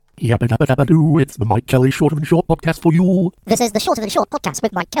Yabba-dabba-dabba-doo, it's the Mike Kelly Shorter Than Short podcast for you. This is the Shorter Than Short podcast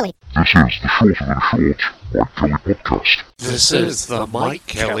with Mike Kelly. This is the Shorter Than Short Mike Kelly podcast. This is the Mike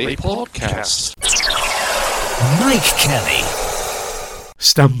Kelly podcast. Mike Kelly.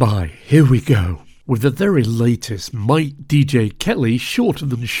 Stand by, here we go, with the very latest Mike DJ Kelly Shorter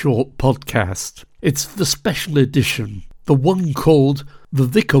Than Short podcast. It's the special edition, the one called The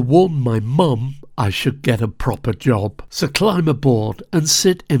Vicar Warned My Mum I Should Get a Proper Job. So climb aboard and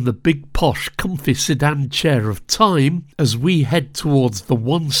sit in the big posh comfy sedan chair of time as we head towards the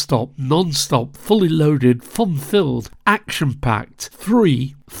one-stop, non-stop, fully loaded, fun-filled, action-packed,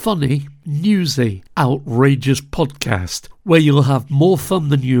 free, funny, newsy, outrageous podcast where you'll have more fun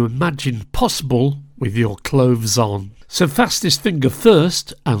than you imagined possible with your clothes on. So fastest finger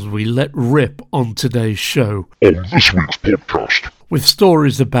first as we let rip on today's show. On this week's podcast, with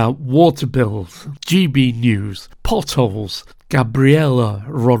stories about water bills, GB News, potholes, Gabriela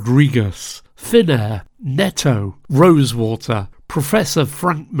Rodriguez, Finnair, Netto, Rosewater, Professor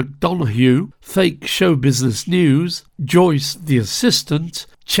Frank McDonough, fake show business news, Joyce the assistant,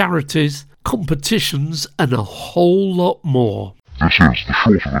 charities, competitions and a whole lot more. this is the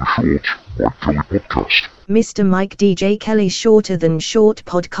Shorter Than Short Mike Kelly podcast. Mr. Mike DJ Kelly Shorter Than Short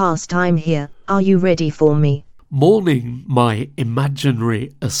podcast, I'm here. Are you ready for me? Morning, my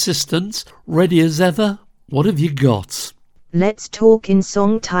imaginary assistants. Ready as ever? What have you got? Let's talk in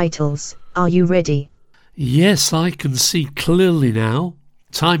song titles. Are you ready? Yes, I can see clearly now.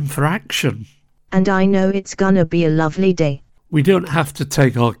 Time for action. And I know it's gonna be a lovely day. We don't have to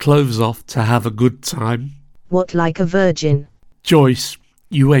take our clothes off to have a good time. What, like a virgin? Joyce,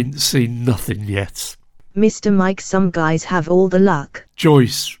 you ain't seen nothing yet. Mr. Mike, some guys have all the luck.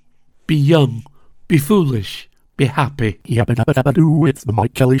 Joyce, be young, be foolish, be happy. Yabba-dabba-dabba-doo, it's the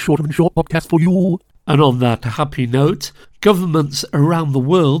Mike Kelly Shorter Than Short podcast for you. And on that happy note, governments around the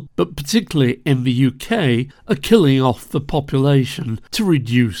world, but particularly in the UK, are killing off the population to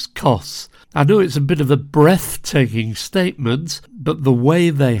reduce costs. I know it's a bit of a breathtaking statement, but the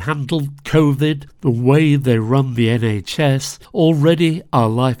way they handled COVID, the way they run the NHS, already our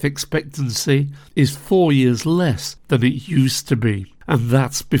life expectancy is 4 years less than it used to be. And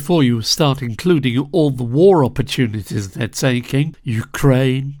that's before you start including all the war opportunities they're taking,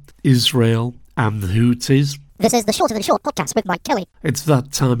 Ukraine, Israel, and the Houthis. This is the Shorter Than Short podcast with Mike Kelly. It's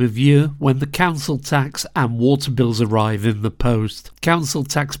that time of year when the council tax and water bills arrive in the post. Council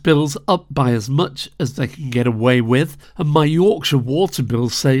tax bills up by as much as they can get away with, and my Yorkshire water bill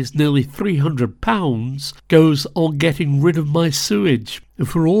says nearly £300 goes on getting rid of my sewage.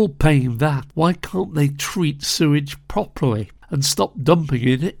 If we're all paying that, why can't they treat sewage properly and stop dumping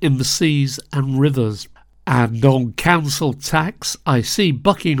it in the seas and rivers? And on council tax, I see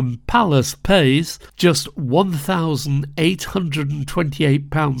Buckingham Palace pays just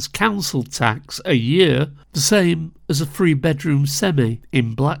 £1,828 council tax a year, the same as a 3-bedroom semi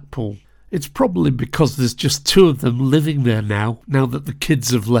in Blackpool. It's probably because there's just 2 of them living there now that the kids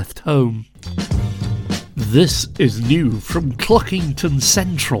have left home. This is new from Cluckington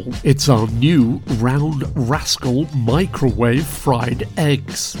Central. It's our new Round Rascal microwave fried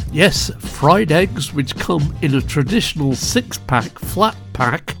eggs. Yes, fried eggs which come in a traditional 6-pack flat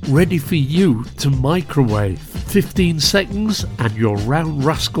pack ready for you to microwave. 15 seconds and your Round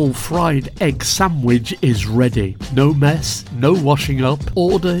Rascal fried egg sandwich is ready. No mess, no washing up.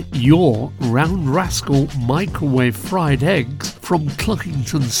 Order your Round Rascal microwave fried eggs from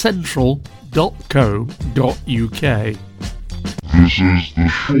cluckingtoncentral.co.uk. This is the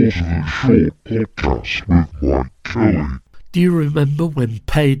Shorter Than Short podcast with Mike Kelly. Do you remember when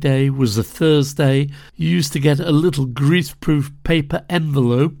payday was a Thursday? You used to get a little greaseproof paper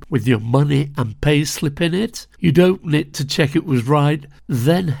envelope with your money and pay slip in it. You'd open it to check it was right,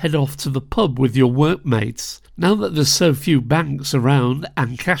 then head off to the pub with your workmates. Now that there's so few banks around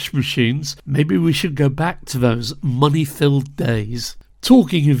and cash machines, maybe we should go back to those money-filled days.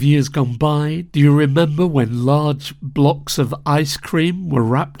 Talking of years gone by, do you remember when large blocks of ice cream were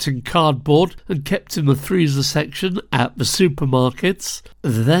wrapped in cardboard and kept in the freezer section at the supermarkets?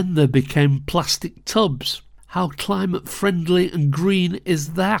 Then there became plastic tubs. How climate friendly and green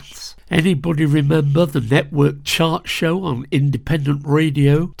is that? Anybody remember the network chart show on independent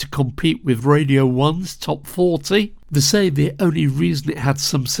radio to compete with Radio 1's Top 40? They say the only reason it had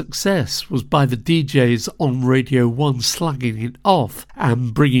some success was by the DJs on Radio 1 slagging it off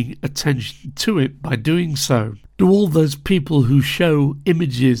and bringing attention to it by doing so. Do all those people who show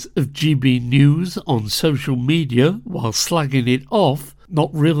images of GB News on social media while slagging it off not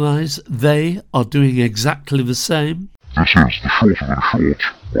realise they are doing exactly the same? This is the Shorter Than Short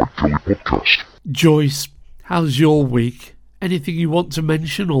Mike Kelly podcast. Joyce, how's your week? Anything you want to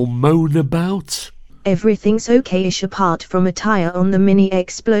mention or moan about? Everything's okay-ish apart from a tyre on the Mini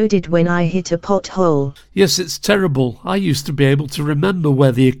exploded when I hit a pothole. Yes, it's terrible. I used to be able to remember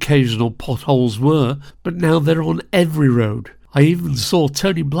where the occasional potholes were, but now they're on every road. I even saw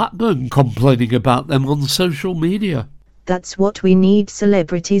Tony Blackburn complaining about them on social media. That's what we need,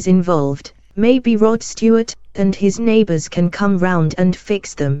 celebrities involved. Maybe Rod Stewart and his neighbours can come round and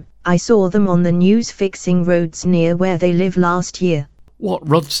fix them. I saw them on the news fixing roads near where they live last year. What,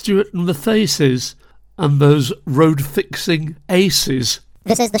 Rod Stewart and the Faces? And those road-fixing aces?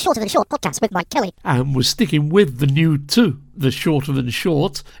 This is the Shorter Than Short podcast with Mike Kelly. And we're sticking with the new too, the Shorter Than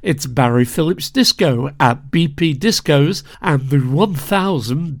Short. It's Barry Phillips Disco at BP Discos and the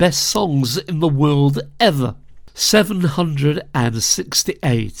 1000 best songs in the world ever.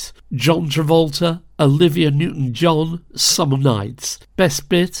 768. John Travolta, Olivia Newton-John, Summer Nights. Best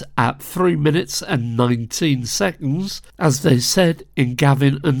bit at 3 minutes and 19 seconds. As they said in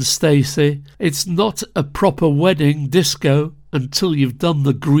Gavin and Stacey, it's not a proper wedding disco until you've done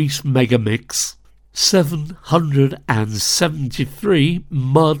the Grease megamix. 773.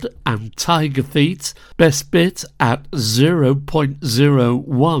 Mud and Tiger Feet. Best bit at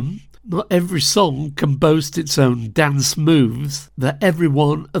 0.01. Not every song can boast its own dance moves that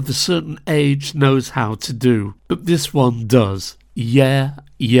everyone of a certain age knows how to do, but this one does. Yeah.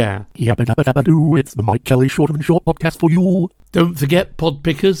 Yabba-dabba-dabba-doo, it's the Mike Kelly Shorter Than Short podcast for you. Don't forget, pod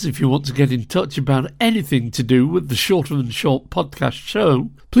pickers, if you want to get in touch about anything to do with the Shorter Than Short podcast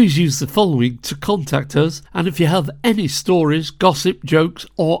show, please use the following to contact us. And if you have any stories, gossip, jokes,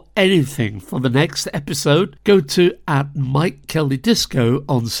 or anything for the next episode, go to @MikeKellyDisco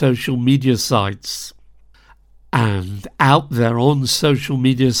on social media sites. And out there on social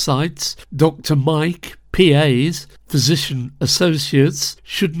media sites, Dr. Mike, PAs, physician associates,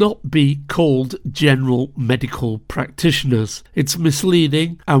 should not be called general medical practitioners. It's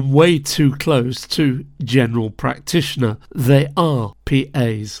misleading and way too close to general practitioner. They are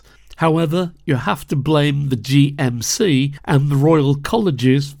PAs. However, you have to blame the GMC and the Royal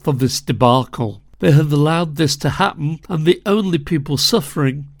Colleges for this debacle. They have allowed this to happen, and the only people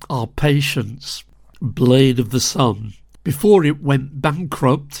suffering are patients. Blade of the Sun. Before it went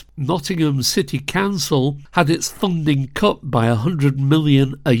bankrupt, Nottingham City Council had its funding cut by £100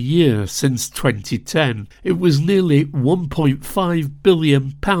 million a year since 2010. It was nearly £1.5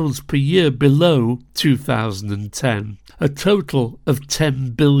 billion per year below 2010, a total of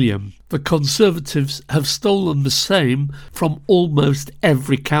 £10 billion. The Conservatives have stolen the same from almost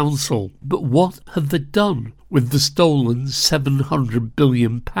every council. But what have they done with the stolen £700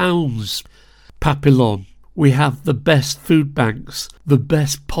 billion? Papillon. We have the best food banks, the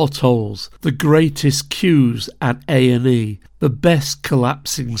best potholes, the greatest queues at A&E, the best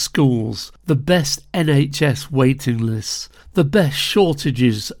collapsing schools, the best NHS waiting lists, the best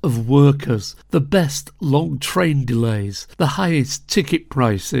shortages of workers, the best long train delays, the highest ticket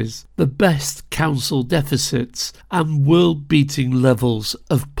prices, the best council deficits, and world-beating levels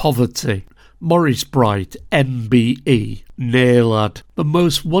of poverty. Morris Bright, MBE, nay lad. The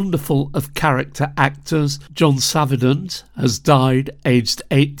most wonderful of character actors, John Savidant, has died aged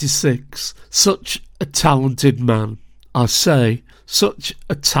 86. Such a talented man. I say, such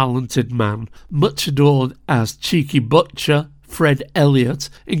a talented man. Much adored as Cheeky Butcher, Fred Elliott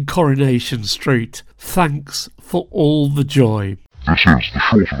in Coronation Street. Thanks for all the joy. This is the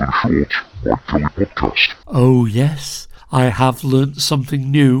Shorter Than Short Mike Kelly podcast. Oh yes, I have learnt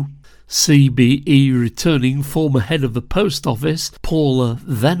something new. CBE returning former head of the Post Office, Paula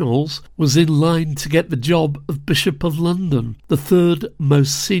Venables, was in line to get the job of Bishop of London, the third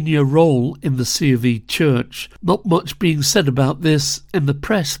most senior role in the C of E Church. Not much being said about this in the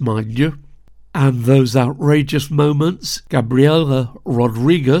press, mind you. And those outrageous moments, Gabriela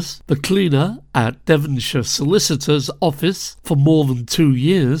Rodriguez, the cleaner at Devonshire Solicitor's office for more than 2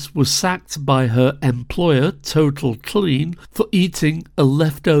 years, was sacked by her employer, Total Clean, for eating a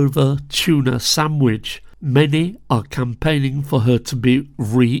leftover tuna sandwich. Many are campaigning for her to be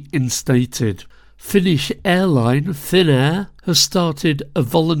reinstated. Finnish airline Finnair has started a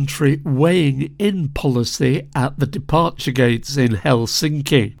voluntary weighing in policy at the departure gates in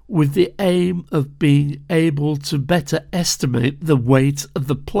Helsinki, with the aim of being able to better estimate the weight of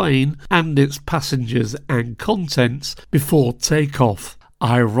the plane and its passengers and contents before takeoff.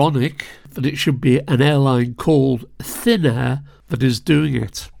 Ironic that it should be an airline called Finnair that is doing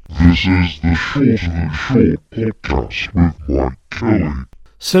it. This is the Shorter Than Short podcast with Mike Kelly.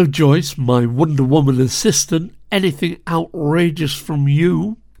 So Joyce, my Wonder Woman assistant, anything outrageous from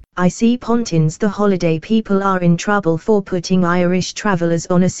you? I see Pontins the holiday people are in trouble for putting Irish travellers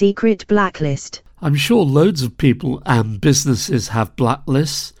on a secret blacklist. I'm sure loads of people and businesses have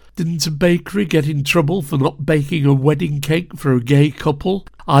blacklists. Didn't a bakery get in trouble for not baking a wedding cake for a gay couple?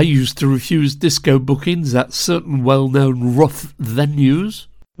 I used to refuse disco bookings at certain well-known rough venues.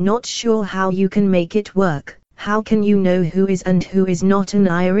 Not sure how you can make it work. How can you know who is and who is not an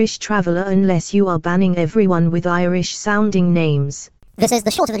Irish traveller unless you are banning everyone with Irish-sounding names? This is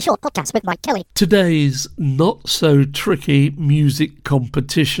the Shorter Than Short podcast with Mike Kelly. Today's not-so-tricky music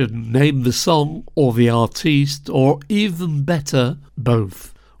competition. Name the song or the artiste, or even better,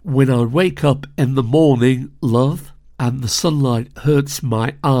 both. When I wake up in the morning, love, and the sunlight hurts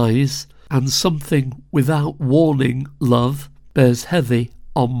my eyes, and something without warning, love, bears heavy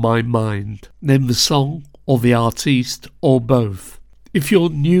on my mind. Name the song or the artiste, or both. If you're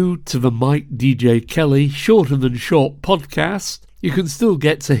new to the Mike DJ Kelly Shorter Than Short podcast, you can still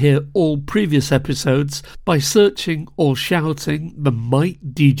get to hear all previous episodes by searching or shouting the Mike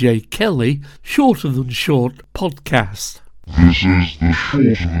DJ Kelly Shorter Than Short podcast. This is the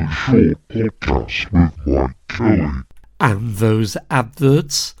Shorter Than Short podcast with Mike Kelly. And those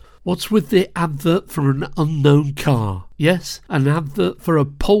adverts? What's with the advert for an unknown car? Yes, an advert for a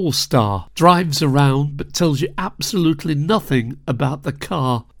Polestar. Drives around but tells you absolutely nothing about the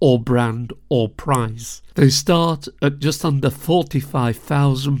car or brand or price. They start at just under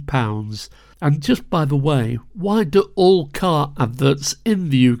 £45,000. And just by the way, why do all car adverts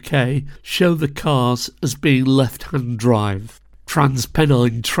in the UK show the cars as being left-hand drive?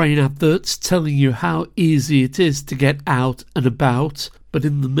 Transpennine train adverts telling you how easy it is to get out and about, but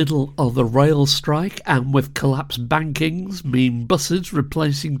in the middle of a rail strike and with collapsed bankings mean buses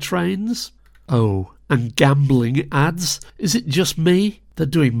replacing trains? Oh, and gambling ads? Is it just me? They're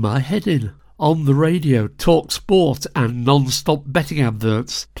doing my head in. On the radio, Talk Sport and non-stop betting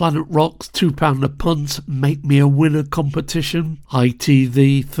adverts. Planet Rock's £2 a punt, make me a winner competition.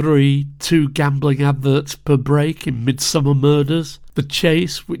 ITV3, 2 gambling adverts per break in Midsummer Murders. The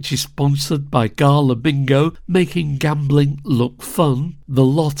Chase, which is sponsored by Gala Bingo, making gambling look fun. The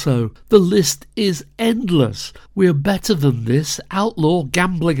Lotto. The list is endless. We're better than this. Outlaw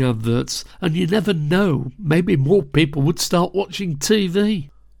gambling adverts. And you never know, maybe more people would start watching TV.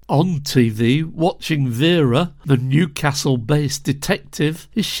 On TV, watching Vera, the Newcastle-based detective.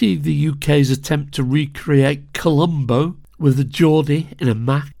 Is she the UK's attempt to recreate Columbo, with a Geordie in a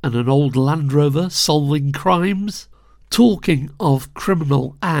Mac and an old Land Rover solving crimes? Talking of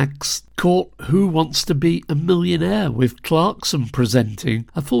criminal acts, caught Who Wants to Be a Millionaire with Clarkson presenting.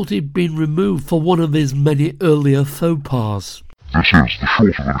 I thought he'd been removed for one of his many earlier faux pas. This is the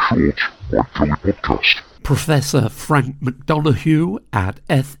Shorter Than Short Mike Kelly podcast. Professor Frank McDonough at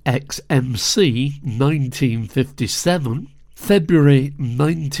FXMC 1957. February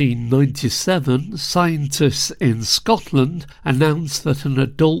 1997, scientists in Scotland announced that an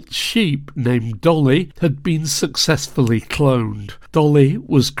adult sheep named Dolly had been successfully cloned. Dolly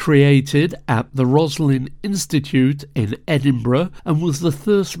was created at the Roslin Institute in Edinburgh and was the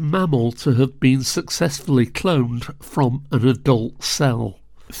first mammal to have been successfully cloned from an adult cell.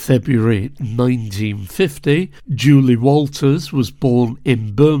 February 1950, Julie Walters was born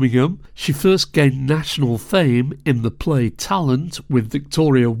in Birmingham. She first gained national fame in the play Talent with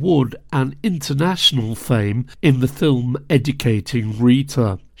Victoria Wood and international fame in the film Educating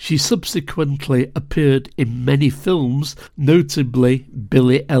Rita. She subsequently appeared in many films, notably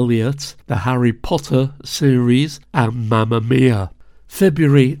Billy Elliot, the Harry Potter series and Mamma Mia.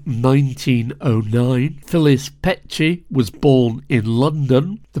 February 1909, Phyllis Petchy was born in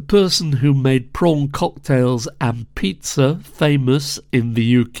London. The person who made prawn cocktails and pizza famous in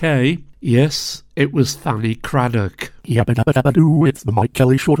the UK, yes, it was Fanny Craddock. Yabba dabba dabba doo, it's the Mike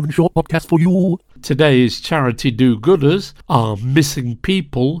Kelly Shorter Than Short podcast for you. Today's charity do-gooders are missing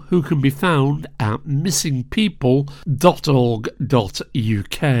people who can be found at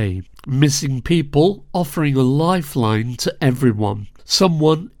missingpeople.org.uk. Missing People offering a lifeline to everyone.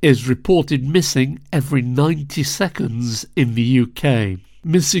 Someone is reported missing every 90 seconds in the UK.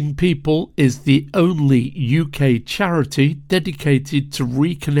 Missing People is the only UK charity dedicated to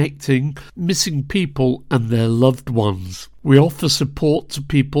reconnecting missing people and their loved ones. We offer support to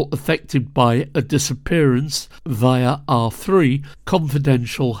people affected by a disappearance via our free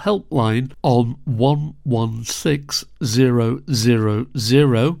confidential helpline on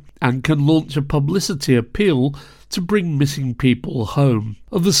 116000 and can launch a publicity appeal to bring missing people home.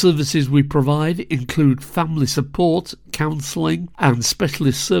 Other services we provide include family support, counselling and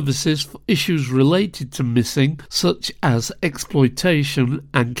specialist services for issues related to missing, such as exploitation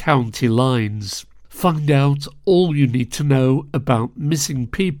and county lines. Find out all you need to know about missing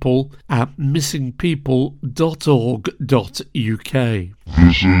people at missingpeople.org.uk.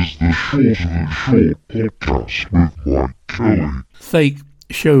 This is the Shorter Than Short podcast with Mike Kelly. Fake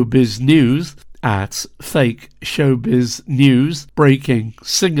showbiz news at Fake Showbiz News. Breaking: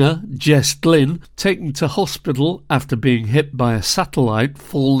 singer Jess Glynn taken to hospital after being hit by a satellite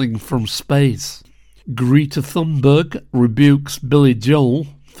falling from space. Greta Thunberg rebukes Billy Joel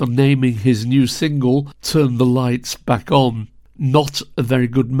for naming his new single Turn the Lights Back On. Not a very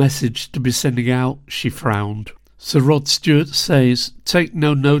good message to be sending out, she frowned. Sir Rod Stewart says, take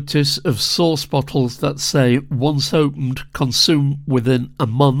no notice of sauce bottles that say, once opened, consume within a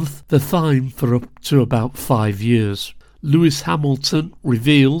month, the fine for up to about 5 years. Lewis Hamilton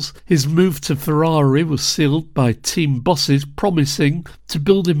reveals his move to Ferrari was sealed by team bosses promising to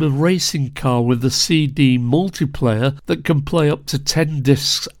build him a racing car with a CD multiplayer that can play up to 10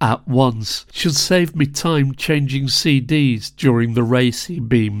 discs at once. Should save me time changing CDs during the race, he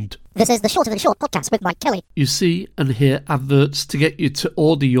beamed. This is the Shorter Than Short podcast with Mike Kelly. You see and hear adverts to get you to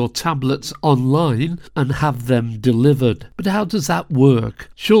order your tablets online and have them delivered. But how does that work?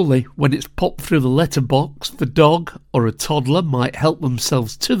 Surely, when it's popped through the letterbox, the dog or a toddler might help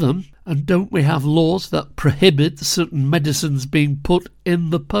themselves to them. And don't we have laws that prohibit certain medicines being put in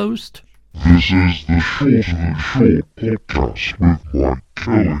the post? This is the Shorter Than Short podcast with Mike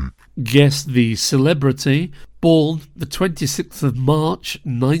Kelly. Guess the celebrity. Born the 26th of March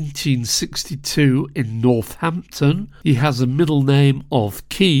 1962 in Northampton, he has a middle name of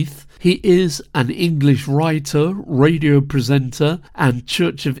Keith. He is an English writer, radio presenter and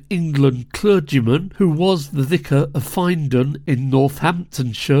Church of England clergyman who was the Vicar of Findon in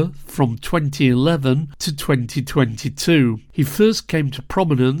Northamptonshire from 2011 to 2022. He first came to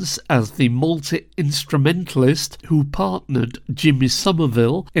prominence as the multi-instrumentalist who partnered Jimmy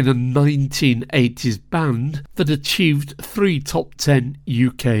Somerville in a 1980s band that achieved 3 top 10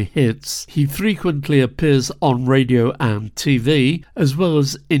 UK hits. He frequently appears on radio and TV, as well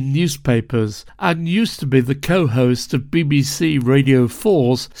as in newspapers, and used to be the co-host of BBC Radio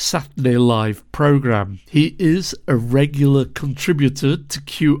 4's Saturday Live programme. He is a regular contributor to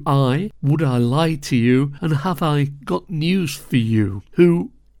QI, Would I Lie to You, and Have I Got News for You?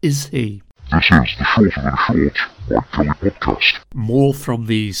 Who is he? This is the Shorter Than Short Mike Kelly podcast. More from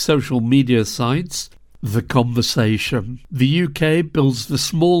the social media sites. The Conversation. The UK builds the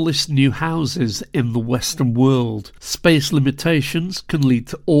smallest new houses in the Western world. Space limitations can lead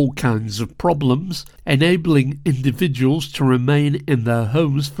to all kinds of problems. Enabling individuals to remain in their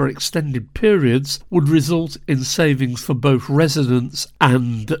homes for extended periods would result in savings for both residents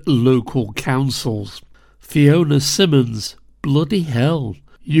and local councils. Fiona Simmons. Bloody hell.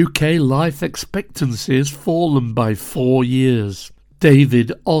 UK life expectancy has fallen by 4 years.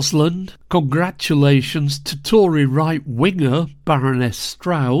 David Osland, congratulations to Tory right-winger Baroness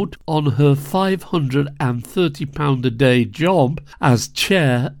Stroud on her £530 a day job as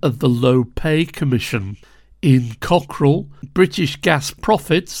chair of the Low Pay Commission. In Cockerell, British gas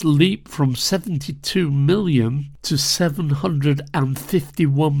profits leap from 72 million to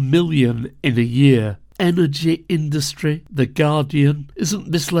 751 million in a year. Energy industry, The Guardian.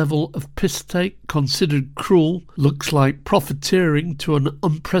 Isn't this level of piss-take considered cruel? Looks like profiteering to an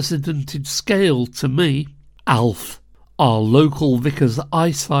unprecedented scale to me. Alf. Our local vicar's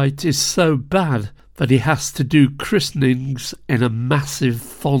eyesight is so bad that he has to do christenings in a massive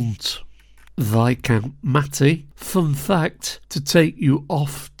font. Viscount Matty. Fun fact to take you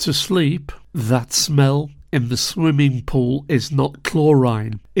off to sleep. That smell in the swimming pool is not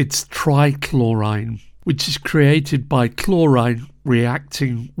chlorine, it's trichlorine, which is created by chlorine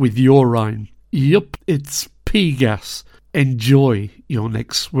reacting with urine. Yup, it's pea gas. Enjoy your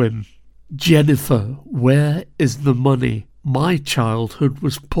next swim. Jennifer, where is the money? My childhood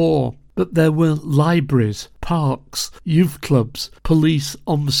was poor, but there were libraries, parks, youth clubs, police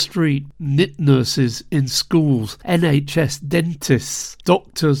on the street, knit nurses in schools, NHS dentists,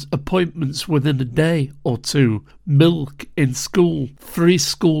 doctors' appointments within a day or two, milk in school, free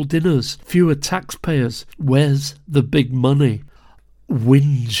school dinners, fewer taxpayers. Where's the big money?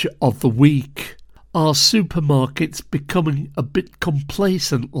 Whinge of the week. Are supermarkets becoming a bit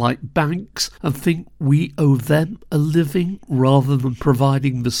complacent like banks and think we owe them a living rather than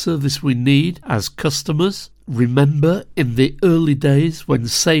providing the service we need as customers? Remember in the early days when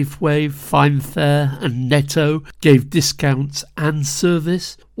Safeway, Fine Fare and Netto gave discounts and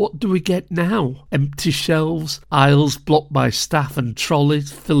service? what do we get now? Empty shelves, aisles blocked by staff and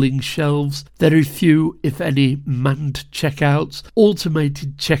trolleys filling shelves, very few, if any, manned checkouts,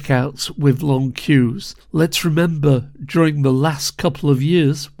 automated checkouts with long queues. Let's remember, during the last couple of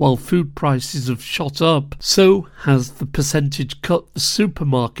years, while food prices have shot up, so has the percentage cut the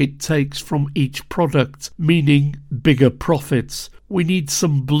supermarket takes from each product, meaning bigger profits. We need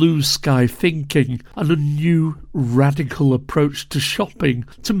some blue sky thinking and a new radical approach to shopping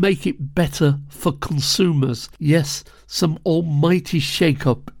to make it better for consumers. Yes, some almighty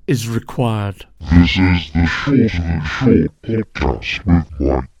shake-up is required. This is the Shorter Than Short podcast with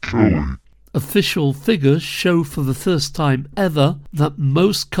Mike Kelly. Official figures show for the first time ever that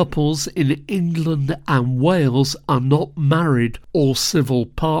most couples in England and Wales are not married or civil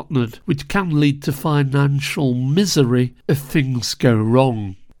partnered, which can lead to financial misery if things go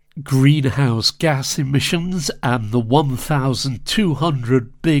wrong. Greenhouse gas emissions and the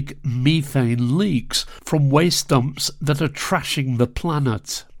 1,200 big methane leaks from waste dumps that are trashing the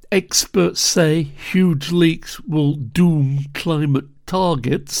planet. Experts say huge leaks will doom climate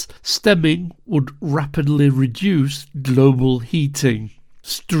targets. Stemming would rapidly reduce global heating.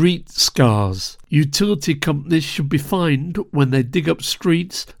 Street scars. Utility companies should be fined when they dig up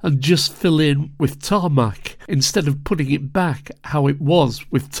streets and just fill in with tarmac instead of putting it back how it was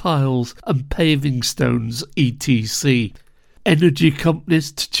with tiles and paving stones etc. Energy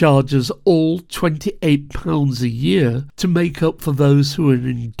companies to charge us all £28 a year to make up for those who are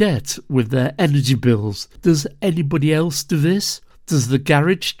in debt with their energy bills. Does anybody else do this? Does the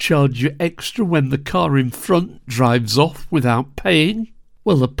garage charge you extra when the car in front drives off without paying?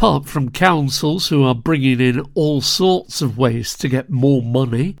 Well, apart from councils who are bringing in all sorts of ways to get more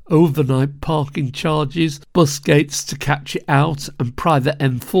money, overnight parking charges, bus gates to catch you out, and private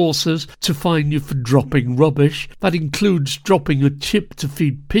enforcers to fine you for dropping rubbish, that includes dropping a chip to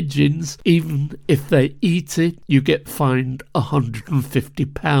feed pigeons. Even if they eat it, you get fined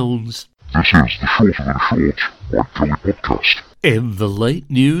 £150. This is the Shorter Than Short Mike Kelly podcast. In the late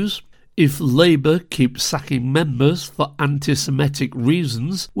news, if Labour keeps sacking members for anti-Semitic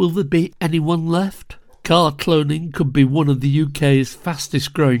reasons, will there be anyone left? Car cloning could be one of the UK's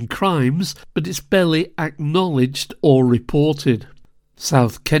fastest growing crimes, but it's barely acknowledged or reported.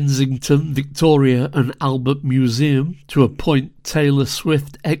 South Kensington, Victoria and Albert Museum to appoint Taylor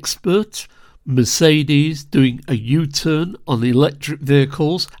Swift expert. Mercedes doing a U-turn on electric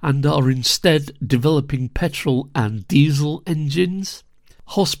vehicles and are instead developing petrol and diesel engines.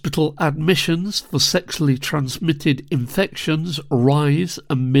 Hospital admissions for sexually transmitted infections rise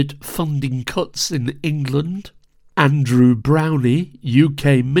amid funding cuts in England. Andrew Brownie,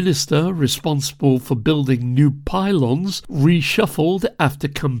 UK minister responsible for building new pylons, reshuffled after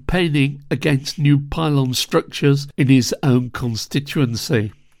campaigning against new pylon structures in his own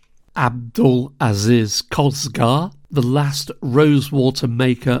constituency. Abdul Aziz Khosgar, the last rosewater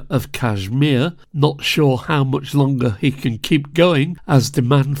maker of Kashmir, not sure how much longer he can keep going as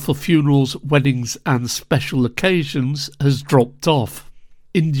demand for funerals, weddings and special occasions has dropped off.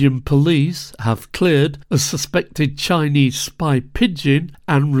 Indian police have cleared a suspected Chinese spy pigeon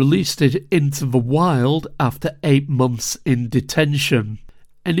and released it into the wild after 8 months in detention.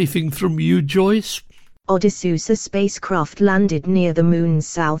 Anything from you, Joyce? Odysseus spacecraft landed near the Moon's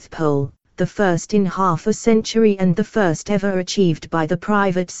South Pole, the first in half a century and the first ever achieved by the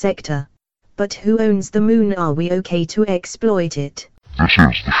private sector. But who owns the Moon? Are we okay to exploit it? This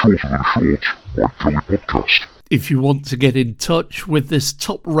is the Shorter Than Short Mike Kelly podcast. If you want to get in touch with this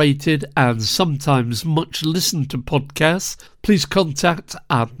top-rated and sometimes much-listened to podcast, please contact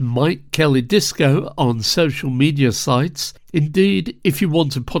at Mike Kelly Disco on social media sites. Indeed, if you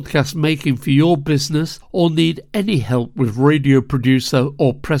want a podcast making for your business or need any help with radio producer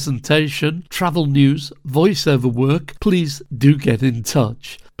or presentation, travel news, voiceover work, please do get in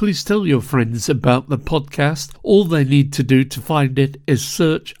touch. Please tell your friends about the podcast. All they need to do to find it is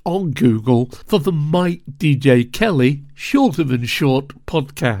search on Google for the Mike DJ Kelly Shorter Than Short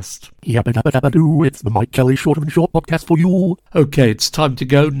podcast. Yabba dabba dabba doo, it's the Mike Kelly Shorter Than Short podcast for you. Okay, it's time to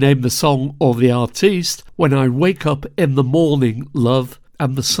go. Name the song or the artiste. When I wake up in the morning, love,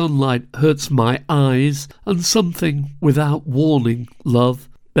 and the sunlight hurts my eyes, and something without warning, love,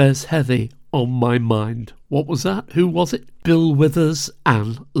 bears heavy on my mind. What was that? Who was it? Bill Withers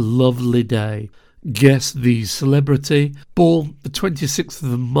and Lovely Day. Guess the celebrity. Born the 26th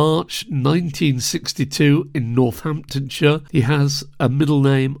of March 1962 in Northamptonshire. He has a middle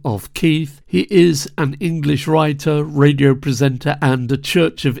name of Keith. He is an English writer, radio presenter and a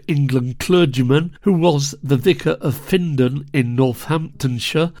Church of England clergyman who was the Vicar of Findon in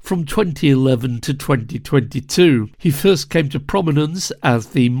Northamptonshire from 2011 to 2022. He first came to prominence as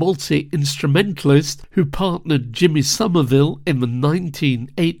the multi-instrumentalist who partnered Jimmy Somerville in the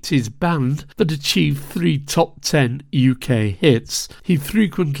 1980s band that achieved 3 top 10 UK hits. He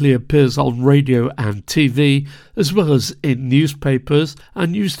frequently appears on radio and TV as well as in newspapers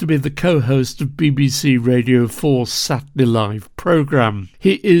and used to be the co-host of BBC Radio 4's Saturday Live programme.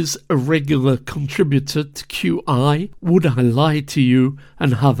 He is a regular contributor to QI, Would I Lie to You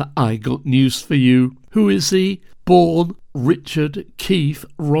and Have I Got News for You? Who is he? Born Richard Keith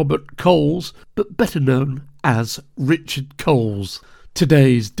Robert Coles, but better known as Richard Coles.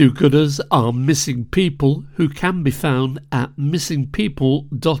 Today's do-gooders are missing people who can be found at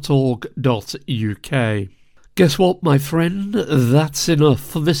missingpeople.org.uk. Guess what, my friend? That's enough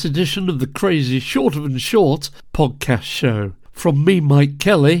for this edition of the Crazy Shorter Than Short podcast show. From me, Mike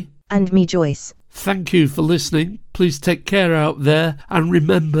Kelly. And me, Joyce. Thank you for listening. Please take care out there. And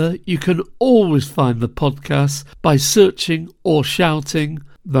remember, you can always find the podcast by searching or shouting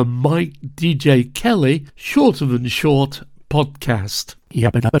the Mike DJ Kelly Shorter Than Short podcast.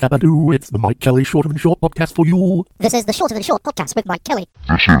 Yabba dabba dabba doo, it's the Mike Kelly Shorter Than Short podcast for you. This is the Shorter Than Short podcast with Mike Kelly.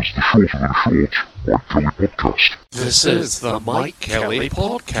 This is the Shorter Than Short Mike Kelly podcast. This is the Mike Kelly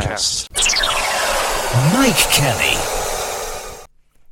Podcast. Mike Kelly.